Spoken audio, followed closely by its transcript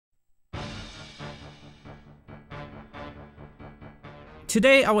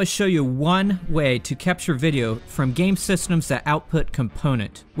Today I will show you one way to capture video from game systems that output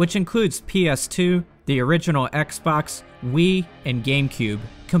component, which includes PS2, the original Xbox, Wii, and Gamecube.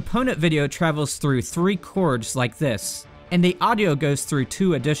 Component video travels through 3 cords like this, and the audio goes through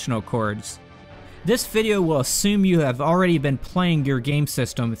 2 additional cords. This video will assume you have already been playing your game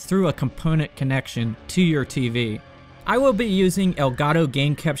system through a component connection to your TV. I will be using Elgato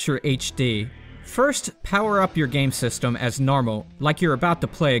Game Capture HD. First, power up your game system as normal, like you're about to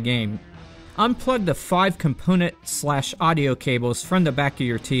play a game. Unplug the 5 component/audio cables from the back of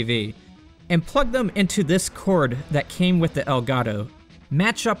your TV, and plug them into this cord that came with the Elgato.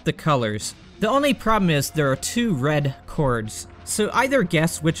 Match up the colors. The only problem is there are 2 red cords, so either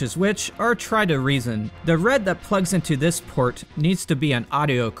guess which is which or try to reason. The red that plugs into this port needs to be an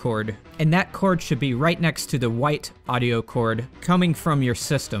audio cord, and that cord should be right next to the white audio cord coming from your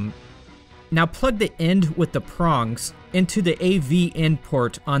system. Now plug the end with the prongs into the AV in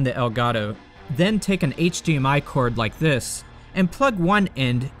port on the Elgato. Then take an HDMI cord like this and plug one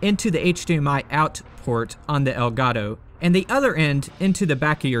end into the HDMI out port on the Elgato and the other end into the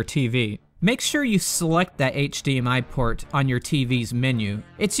back of your TV. Make sure you select that HDMI port on your TV's menu.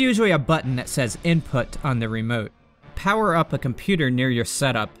 It's usually a button that says input on the remote. Power up a computer near your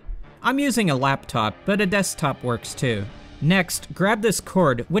setup. I'm using a laptop, but a desktop works too. Next, grab this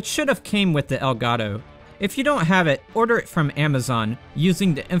cord, which should have came with the Elgato. If you don't have it, order it from Amazon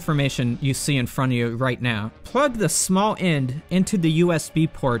using the information you see in front of you right now. Plug the small end into the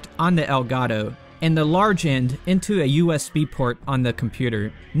USB port on the Elgato and the large end into a USB port on the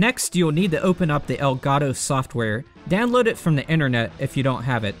computer. Next, you'll need to open up the Elgato software. Download it from the internet if you don't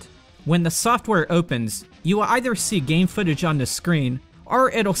have it. When the software opens, you will either see game footage on the screen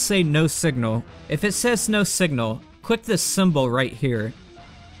or it'll say no signal. If it says no signal, click this symbol right here.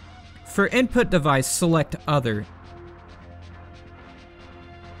 For input device, select Other.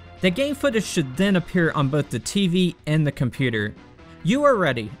 The game footage should then appear on both the TV and the computer. You are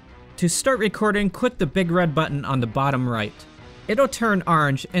ready. To start recording, click the big red button on the bottom right. It'll turn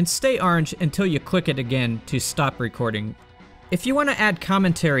orange and stay orange until you click it again to stop recording. If you want to add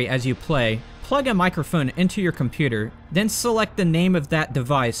commentary as you play, plug a microphone into your computer, then select the name of that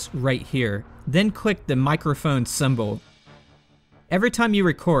device right here. Then click the microphone symbol. Every time you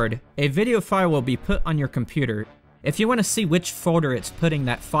record, a video file will be put on your computer. If you want to see which folder it's putting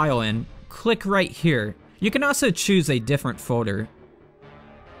that file in, click right here. You can also choose a different folder.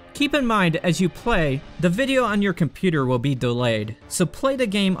 Keep in mind, as you play, the video on your computer will be delayed, so play the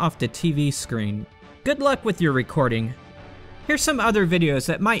game off the TV screen. Good luck with your recording. Here's some other videos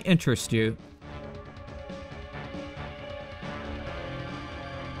that might interest you.